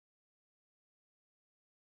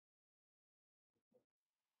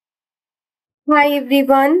Hi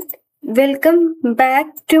everyone, welcome back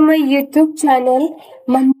to my YouTube channel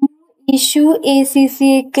Manuishu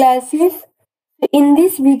ACCA classes. In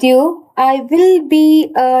this video, I will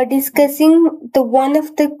be discussing the one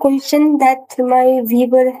of the question that my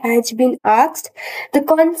viewer has been asked. The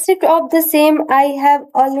concept of the same I have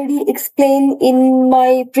already explained in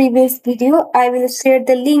my previous video. I will share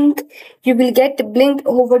the link. You will get blinked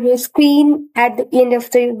over your screen at the end of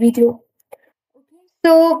the video.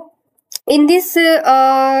 So in this video,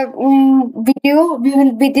 we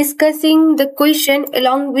will be discussing the question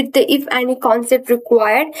along with the if any concept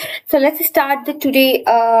required. So let's start the today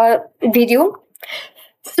video.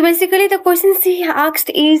 So basically, the question she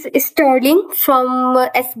asked is Sterling from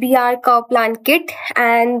SBR Cow Plant Kit,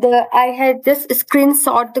 and I had just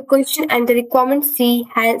screenshot the question and the requirement she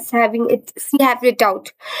has having it. She have it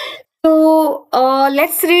out. So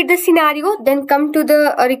let's read the scenario, then come to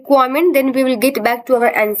the requirement, then we will get back to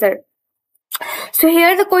our answer. So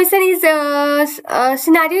here the question is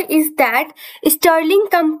scenario is that Sterling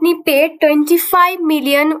company paid 25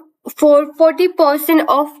 million for 40%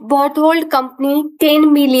 of Berthold company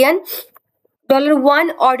 10 million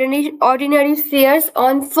one ordinary shares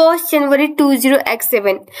on 1st January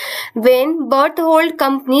 20x7 when Berthold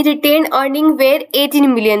company retained earning were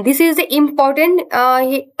 18 million. This is the important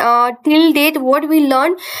till date what we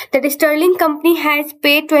learned that Sterling company has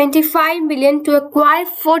paid 25 million to acquire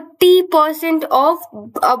 40% of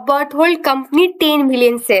Berthold company 10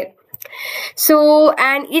 million share. So,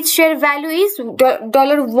 and each share value is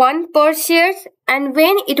 $1 per share, and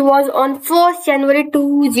when it was on 1st January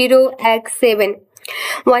 20x7.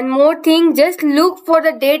 One more thing, just look for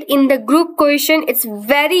the date in the group question. It's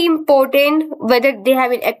very important whether they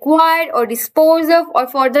have been acquired or disposed of or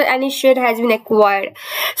further any share has been acquired.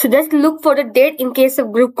 So just look for the date in case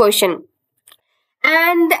of group question.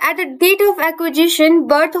 And at the date of acquisition,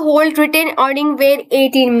 Berthold retained earning were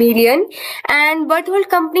 18 million, and Berthold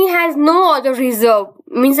company has no other reserve.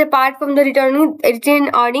 Means apart from the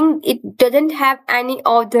retained earning, it doesn't have any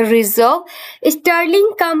other reserve.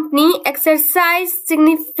 Sterling company exercised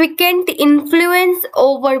significant influence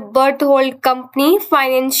over Berthold company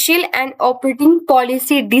financial and operating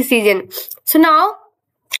policy decision. So now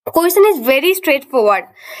question is very straightforward.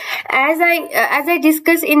 As I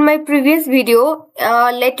discussed in my previous video,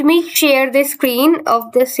 let me share the screen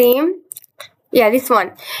of the same. Yeah, this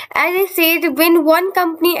one. As I said, when one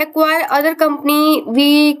company acquire other company,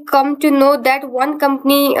 we come to know that one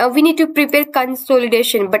company, we need to prepare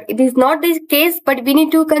consolidation. But it is not this case, but we need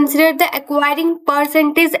to consider the acquiring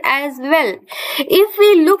percentage as well. If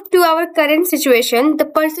we look to our current situation, the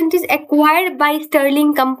percentage acquired by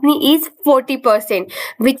Sterling company is 40%,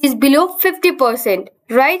 which is below 50%.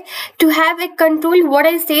 Right, to have a control, what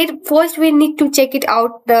I said, first we need to check it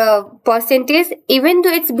out the percentage, even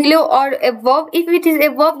though it's below or above. If it is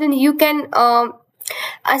above, then you can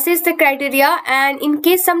assess the criteria, and in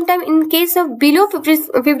case of below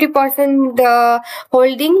 50%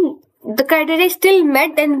 holding, the criteria is still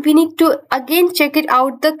met, then we need to again check it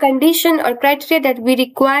out the condition or criteria that we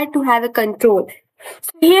require to have a control.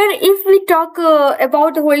 So here, if we talk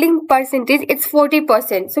about the holding percentage, it's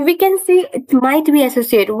 40%. So we can say it might be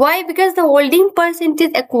associated. Why? Because the holding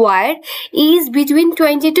percentage acquired is between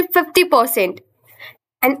 20 to 50%.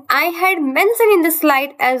 And I had mentioned in the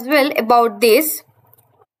slide as well about this.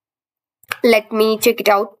 Let me check it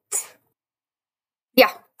out.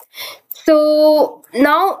 Yeah. So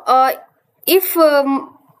now, if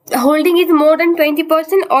holding is more than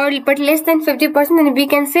 20% or but less than 50%, then we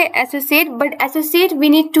can say associate. But associate, we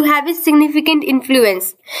need to have a significant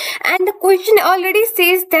influence, and the question already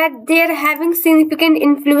says that they are having significant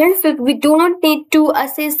influence, so we don't need to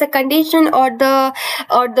assess the condition or the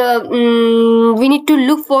we need to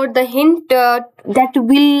look for the hint that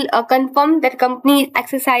will confirm that company is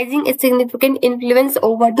exercising a significant influence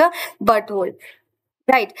over the Berthold.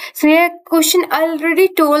 Right. So here question already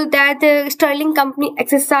told that the Sterling company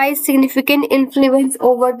exercised significant influence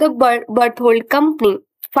over the Berthold company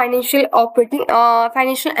financial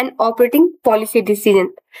and operating policy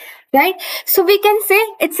decision. Right. So we can say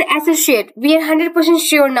it's associate. We are 100%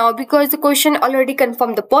 sure now because the question already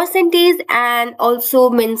confirmed the percentage and also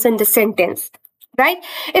mentioned the sentence. Right.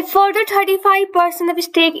 A further 35% of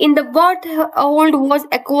stake in the Berthold was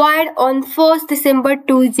acquired on 1st December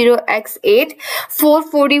 20x8 for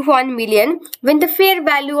 41 million when the fair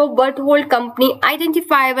value of Berthold company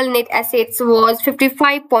identifiable net assets was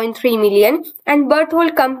 55.3 million and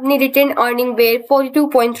Berthold company retained earning were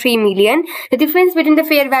 42.3 million. The difference between the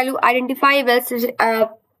fair value identifiable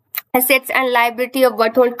assets and liability of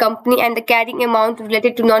Berthold company and the carrying amount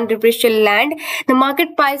related to non-depreciable land. The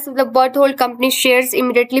market price of the Berthold company shares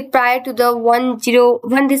immediately prior to the 1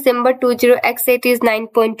 December 20x8 is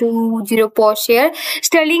 9.20 per share.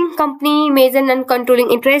 Sterling company major non-controlling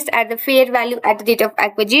interest at the fair value at the date of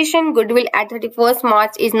acquisition. Goodwill at 31st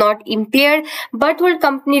March is not impaired. Berthold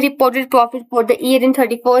company reported profit for the year in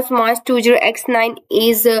 31st March 20x9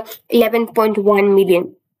 is 11.1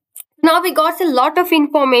 million. Now we got a lot of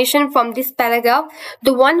information from this paragraph.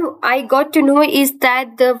 The one I got to know is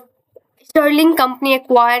that the Sterling company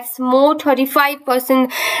acquires more 35%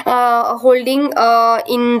 holding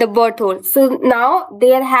in the Berthold. So now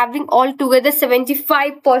they are having altogether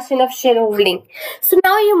 75% of shareholding. So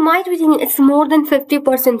now you might be thinking it's more than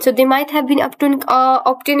 50%. So they might have been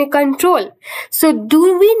obtaining control. So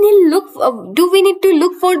do we need to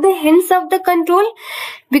look for the hints of the control?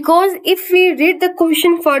 Because if we read the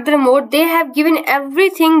question furthermore, they have given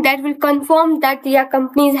everything that will confirm that the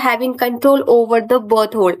company is having control over the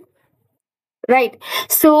Berthold. Right.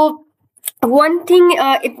 So one thing,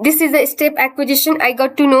 this is a step acquisition. I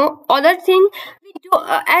got to know. Other thing,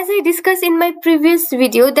 as I discussed in my previous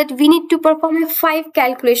video, that we need to perform a 5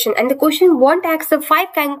 calculation, and the question won't ask the 5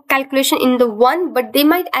 calculation in the one, but they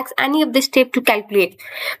might ask any of the step to calculate.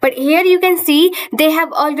 But here you can see they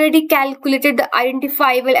have already calculated the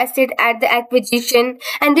identifiable asset at the acquisition,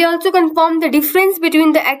 and they also confirmed the difference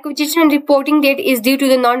between the acquisition and reporting date is due to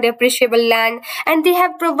the non-depreciable land, and they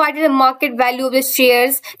have provided a market value of the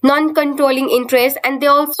shares, non-controlling interest, and they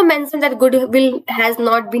also mentioned that goodwill has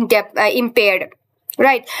not been impaired.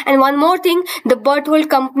 Right. And one more thing, the Berthold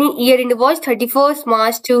company year end was 31st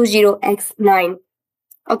March 20x9.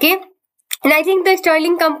 Okay. And I think the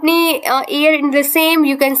Sterling company year in the same,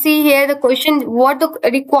 you can see here the question, what the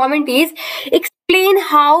requirement is. Explain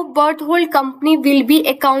how Berthold company will be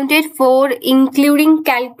accounted for, including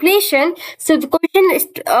calculation. So the question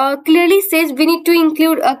clearly says we need to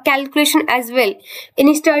include a calculation as well.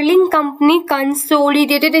 In Sterling company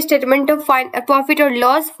consolidated statement of profit or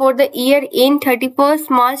loss for the year in 31st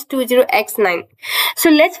March 20x9. So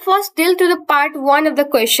let's first deal to the part 1 of the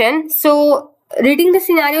question. So reading the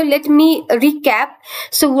scenario, let me recap.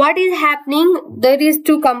 So what is happening, there is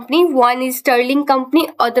two companies, one is Sterling company,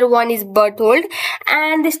 other one is Berthold,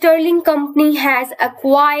 and the Sterling company has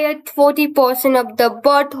acquired 40% of the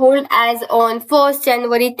Berthold as on 1st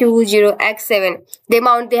January 20x7. The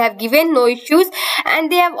amount they have given, no issues, and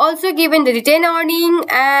they have also given the retained earning,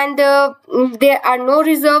 and there are no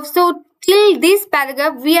reserves. So till this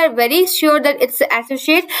paragraph, we are very sure that it's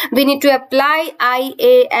associate. We need to apply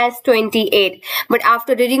IAS 28. But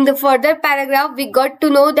after reading the further paragraph, we got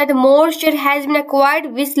to know that more share has been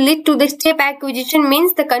acquired, which lead to the step acquisition,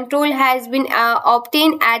 means the control has been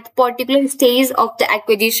obtained at particular stage of the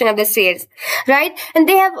acquisition of the shares. Right? And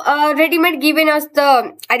they have ready-made given us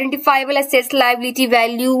the identifiable assets liability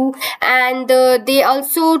value, and they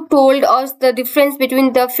also told us the difference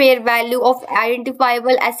between the fair value of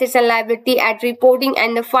identifiable assets and liability at reporting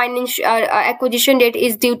and the financial acquisition date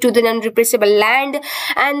is due to the non-repressible land,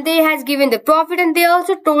 and they has given the profit, and they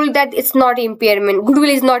also told that it's not impairment, goodwill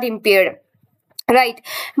is not impaired. Right.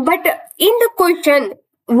 But in the question,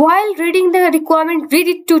 while reading the requirement, read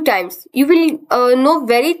it 2 times. You will know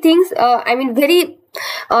very things.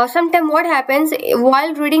 Sometimes what happens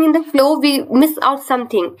while reading in the flow, we miss out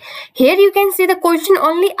something. Here you can see the question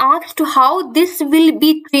only asks to how this will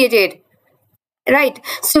be created. Right.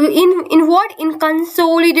 So in what? In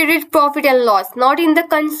consolidated profit and loss, not in the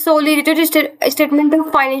consolidated statement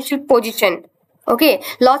of financial position. Okay,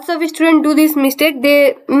 lots of students do this mistake.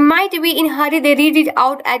 They might be in hurry. They read it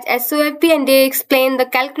out as SOP and they explain the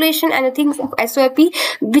calculation and the things of SOP,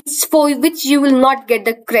 for which you will not get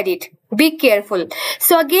the credit. Be careful.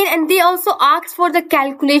 So again, and they also ask for the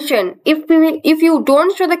calculation. If you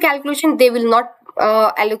don't show the calculation, they will not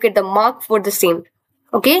allocate the mark for the same.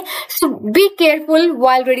 Okay, so be careful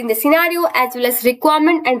while reading the scenario as well as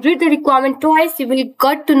requirement, and read the requirement twice. You will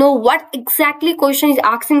got to know what exactly question is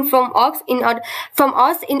asking from us in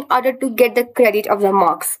order to get the credit of the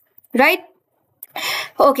marks. Right?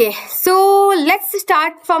 Okay, so let's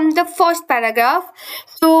start from the first paragraph.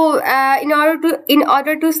 So in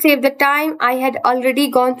order to save the time, I had already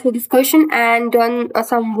gone through this question and done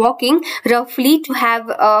some walking roughly to have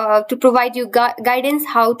to provide you guidance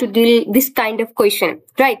how to deal this kind of question.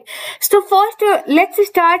 Right. So first, let's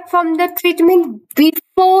start from the treatment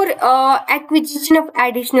before acquisition of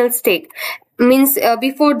additional stake. Means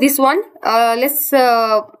before this one, let's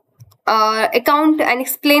account and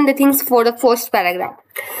explain the things for the first paragraph.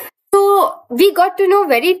 So we got to know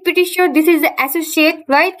very pretty sure this is the associate,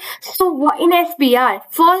 right? So in SBR,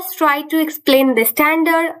 first try to explain the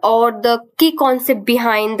standard or the key concept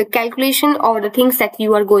behind the calculation or the things that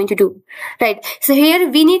you are going to do, right? So here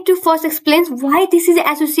we need to first explain why this is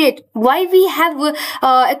associate, why we have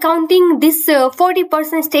accounting this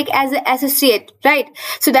 40% stake as an associate, right?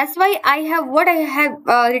 So that's why I have what I have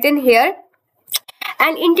written here.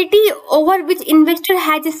 An entity over which investor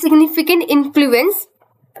has a significant influence.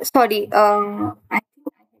 Sorry, I think I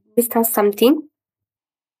missed out something.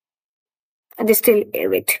 Just still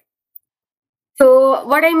wait. So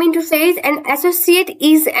what I mean to say is an associate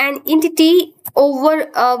is an entity over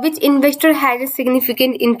which investor has a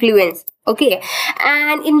significant influence. Okay,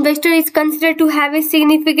 an investor is considered to have a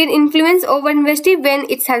significant influence over investee when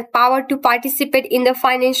it has power to participate in the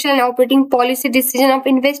financial and operating policy decision of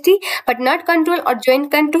investee, but not control or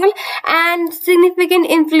joint control. And significant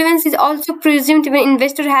influence is also presumed when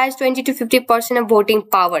investor has 20 to 50% of voting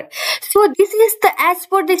power. So this is the as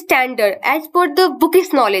per the standard, as per the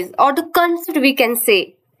bookish knowledge or the concept we can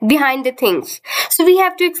say behind the things. So we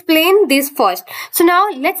have to explain this first. So now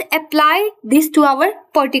let's apply this to our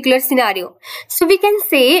particular scenario. So we can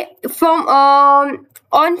say from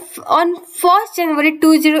on 1st January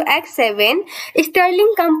 20x7,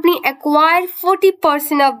 Sterling Company acquired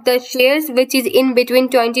 40% of the shares, which is in between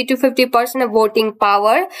 20 to 50% of voting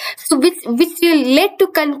power. So which will lead to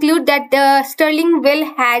conclude that the Sterling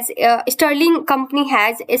Company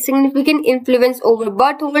has a significant influence over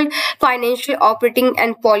Berthold financial, operating,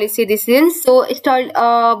 and policy decisions. So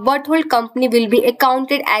Berthold Company will be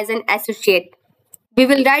accounted as an associate. We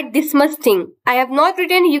will write this much thing. I have not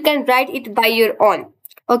written. You can write it by your own.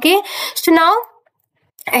 Okay, so now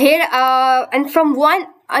here and from one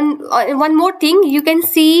more thing you can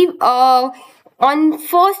see on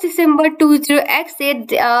 1st December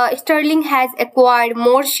 20x8 Sterling has acquired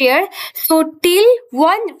more share. So till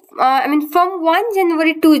from 1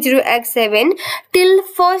 January 20x7 till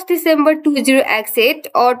 1st December 20x8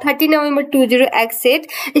 or 30 November 20x8,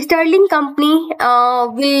 Sterling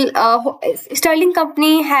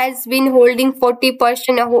Company has been holding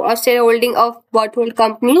 40% of shareholding of Berthold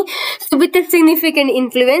Company, so with a significant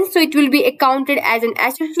influence. So it will be accounted as an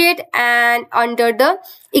associate and under the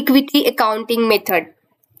equity accounting method.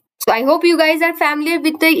 So I hope you guys are familiar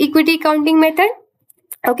with the equity accounting method.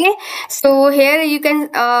 Okay, so here you can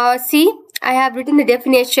see I have written the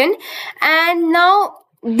definition, and now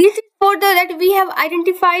this is for the that we have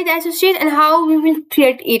identified the associate and how we will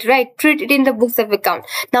treat it, right? Treat it in the books of account.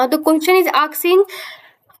 Now the question is asking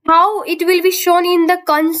how it will be shown in the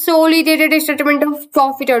consolidated statement of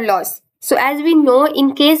profit or loss. So as we know,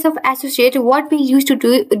 in case of associate, what we used to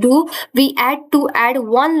do we add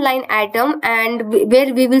one line item and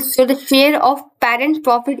where we will show the share of parent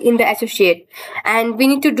profit in the associate, and we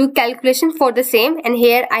need to do calculation for the same, and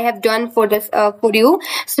here I have done for this for you.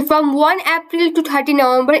 So from 1 April to 30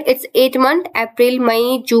 November, it's 8 months: April,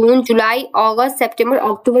 May, June, July, August, September,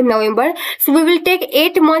 October, November. So we will take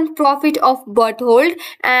 8-month profit of Berthold,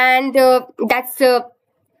 and that's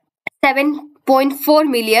 7.4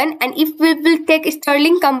 million, and if we will take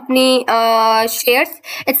Sterling Company shares,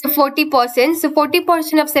 it's a 40%. So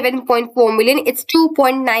 40% of 7.4 million, it's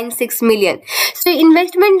 2.96 million. So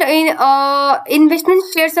investment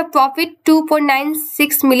shares of profit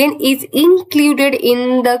 2.96 million is included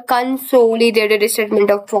in the consolidated statement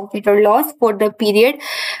of profit or loss for the period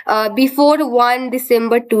before 1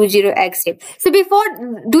 December 20x8. So before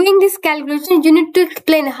doing this calculation, you need to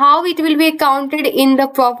explain how it will be accounted in the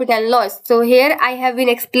profit and loss. So here I have been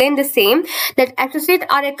explained the same, that associates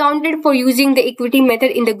are accounted for using the equity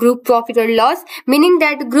method in the group profit or loss, meaning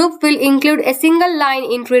that the group will include a single line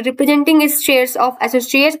entry representing its shares of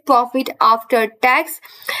associates profit after tax,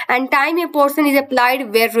 and time a portion is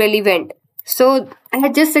applied where relevant. So I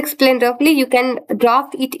have just explained roughly. You can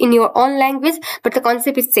draft it in your own language, but the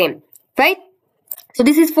concept is same, right? So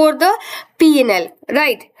this is for the P&L,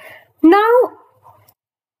 right? Now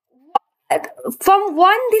from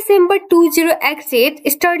 1 December 20x8,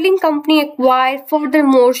 Sterling Company acquired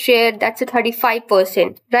furthermore share, that's a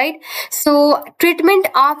 35%, right? So treatment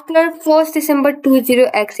after 1st December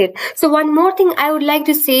 20x8. So one more thing I would like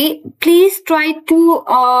to say, please try to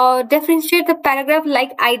differentiate the paragraph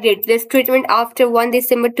like I did. This treatment after 1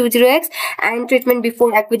 December 20x and treatment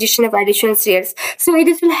before acquisition of additional shares. So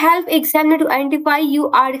this will help examiner to identify you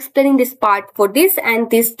are explaining this part for this, and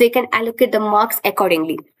this they can allocate the marks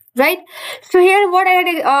accordingly. Right. So here what I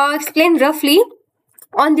had explained roughly,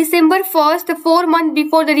 on December 1st, 4 months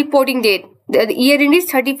before the reporting date, the year end is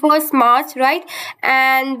 31st March, right?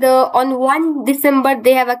 And on 1 December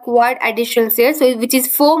they have acquired additional shares, so which is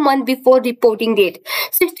 4 months before reporting date.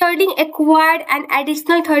 So Sterling acquired an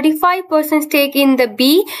additional 35% stake in the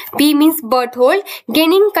B. B means Berthold,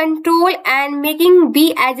 gaining control and making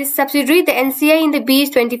B as a subsidiary. The NCI in the B is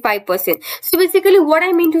 25%. So basically what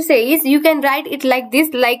I mean to say is, you can write it like this,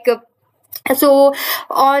 like so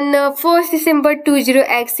on 1st December 20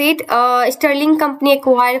 exit, Sterling Company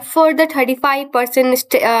acquired further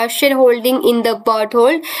 35% shareholding in the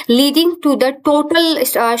Berthold, leading to the total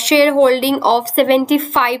shareholding of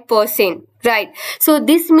 75%. Right. So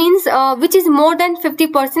this means which is more than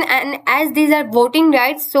 50%, and as these are voting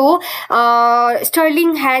rights, so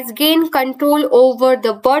Sterling has gained control over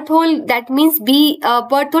the Berthold. That means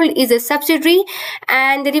Berthold is a subsidiary,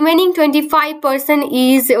 and the remaining 25%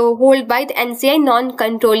 is held by the NCI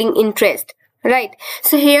non-controlling interest. Right.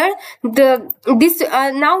 So here this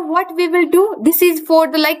now what we will do, this is for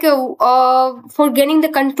the for gaining the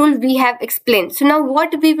control we have explained. So now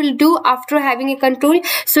what we will do after having a control,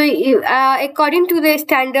 so according to the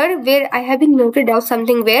standard, where I have been noted out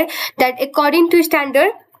something, where that according to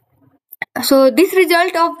standard, so this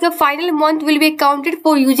result of the final month will be accounted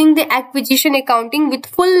for using the acquisition accounting with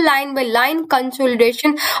full line by line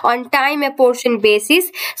consolidation on time apportion basis.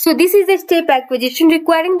 So this is the step acquisition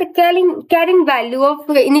requiring the carrying value of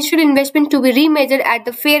initial investment to be remeasured at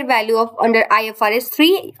the fair value of under IFRS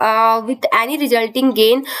 3 with any resulting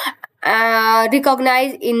gain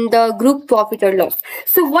recognized in the group profit or loss.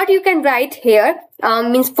 So what you can write here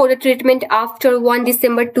means for the treatment after 1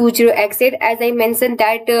 December 20 exit, as I mentioned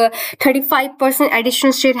that 35%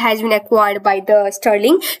 additional share has been acquired by the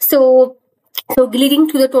Sterling. So leading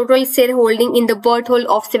to the total shareholding in the Berthold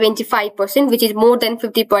of 75%, which is more than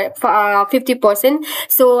 50%.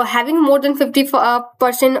 So having more than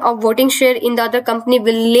 50% of voting share in the other company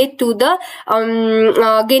will lead to the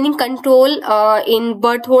gaining control in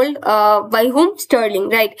Berthold by whom? Sterling,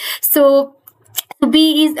 right? So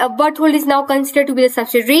B is Berthold is now considered to be a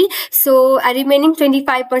subsidiary. So a remaining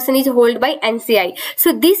 25% is held by NCI.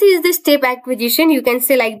 So this is the step acquisition, you can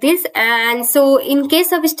say like this. And so in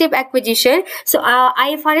case of step acquisition, so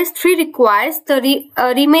IFRS 3 requires the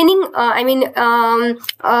remaining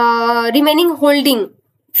remaining holding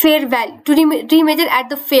fair value to remeasure at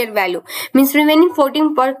the fair value, means remaining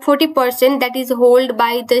 40% that is held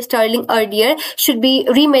by the Sterling earlier should be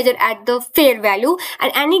remeasured at the fair value, and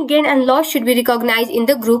any gain and loss should be recognized in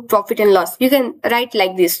the group profit and loss. You can write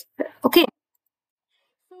like this. Okay.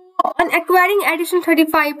 On acquiring additional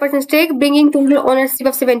 35% stake, bringing total ownership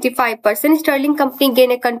of 75%, Sterling Company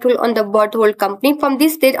gained a control on the Berthold Company. From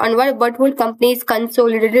this date onward, Berthold Company is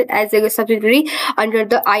consolidated as a subsidiary under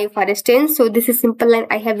the IFRS 10. So this is simple and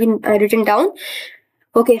I have been written down.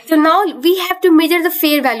 Okay, so now we have to measure the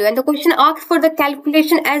fair value, and the question asks for the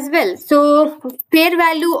calculation as well. So fair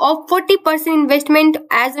value of 40% investment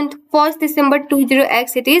as on 1st December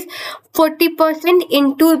 20x, it is 40%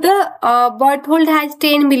 into the Berthold has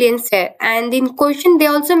 10 million share, and in question they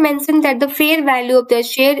also mentioned that the fair value of the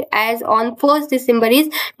share as on 1st December is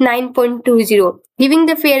 9.20, giving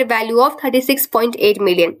the fair value of 36.8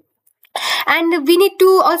 million. And we need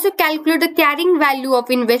to also calculate the carrying value of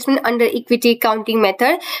investment under equity accounting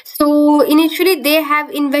method. So initially they have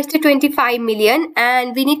invested 25 million,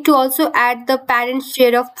 and we need to also add the parent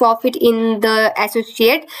share of profit in the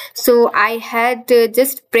associate. So I had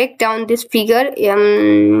just break down this figure.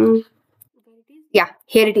 Yeah,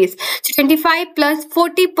 here it is. So 25 plus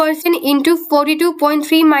 40% into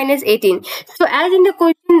 42.3 minus 18. So as in the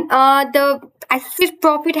question, the asset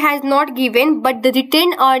profit has not given, but the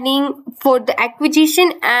retained earning for the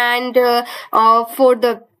acquisition and for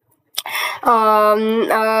the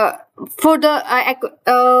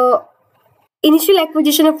initial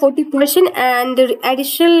acquisition of 40% and the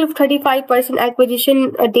additional 35%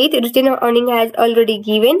 acquisition date, retained earning has already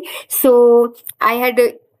given. So I had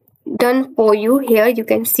done for you here, you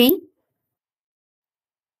can see.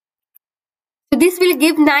 So this will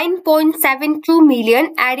give 9.72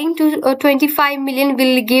 million, adding to 25 million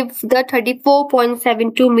will give the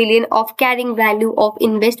 34.72 million of carrying value of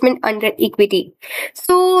investment under equity.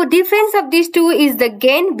 So difference of these two is the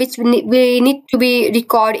gain, which we need to be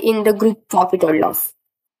recorded in the group profit or loss,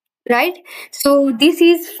 right? So this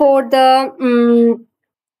is for the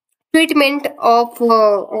treatment of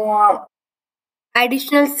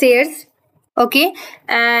additional shares, okay,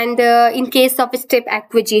 and in case of step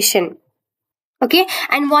acquisition. Okay,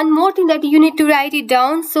 and one more thing that you need to write it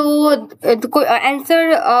down. So the answer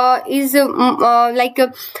is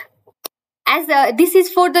as this is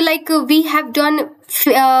for the we have done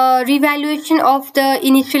revaluation of the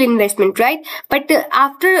initial investment, right? But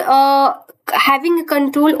after having a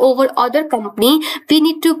control over other company, we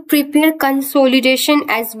need to prepare consolidation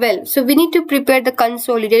as well. So we need to prepare the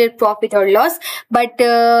consolidated profit or loss, but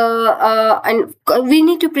and we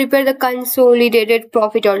need to prepare the consolidated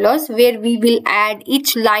profit or loss where we will add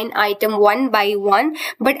each line item one by one.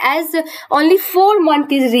 But as only 4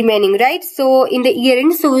 months is remaining, right? So in the year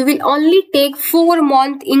end, so we will only take 4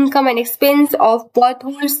 month income and expense of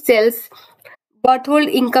Berthold sales, Berthold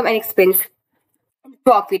income and expense,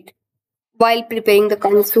 profit, while preparing the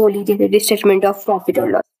consolidated statement of profit or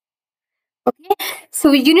loss. Okay,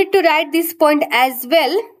 so you need to write this point as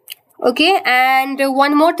well. Okay, and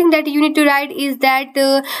one more thing that you need to write is that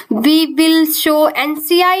we will show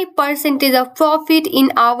NCI percentage of profit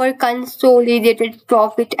in our consolidated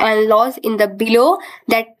profit and loss in the below.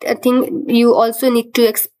 That thing you also need to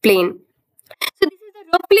explain. So this is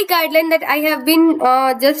the roughly guideline that I have been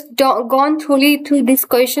gone through this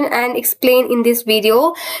question and explain in this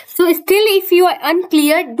video. So still, if you are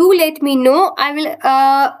unclear, do let me know. I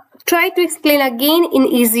will try to explain again in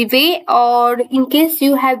easy way, or in case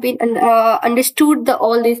you have been understood the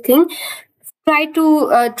all these things, try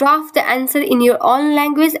to draft the answer in your own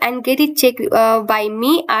language and get it checked by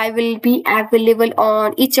me. I will be available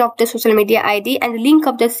on each of the social media ID, and the link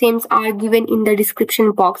of the same are given in the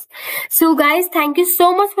description box. So guys, thank you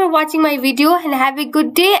so much for watching my video and have a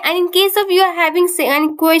good day. And in case of you are having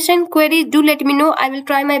any question, queries, do let me know. I will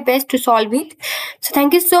try my best to solve it. So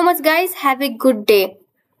thank you so much guys. Have a good day.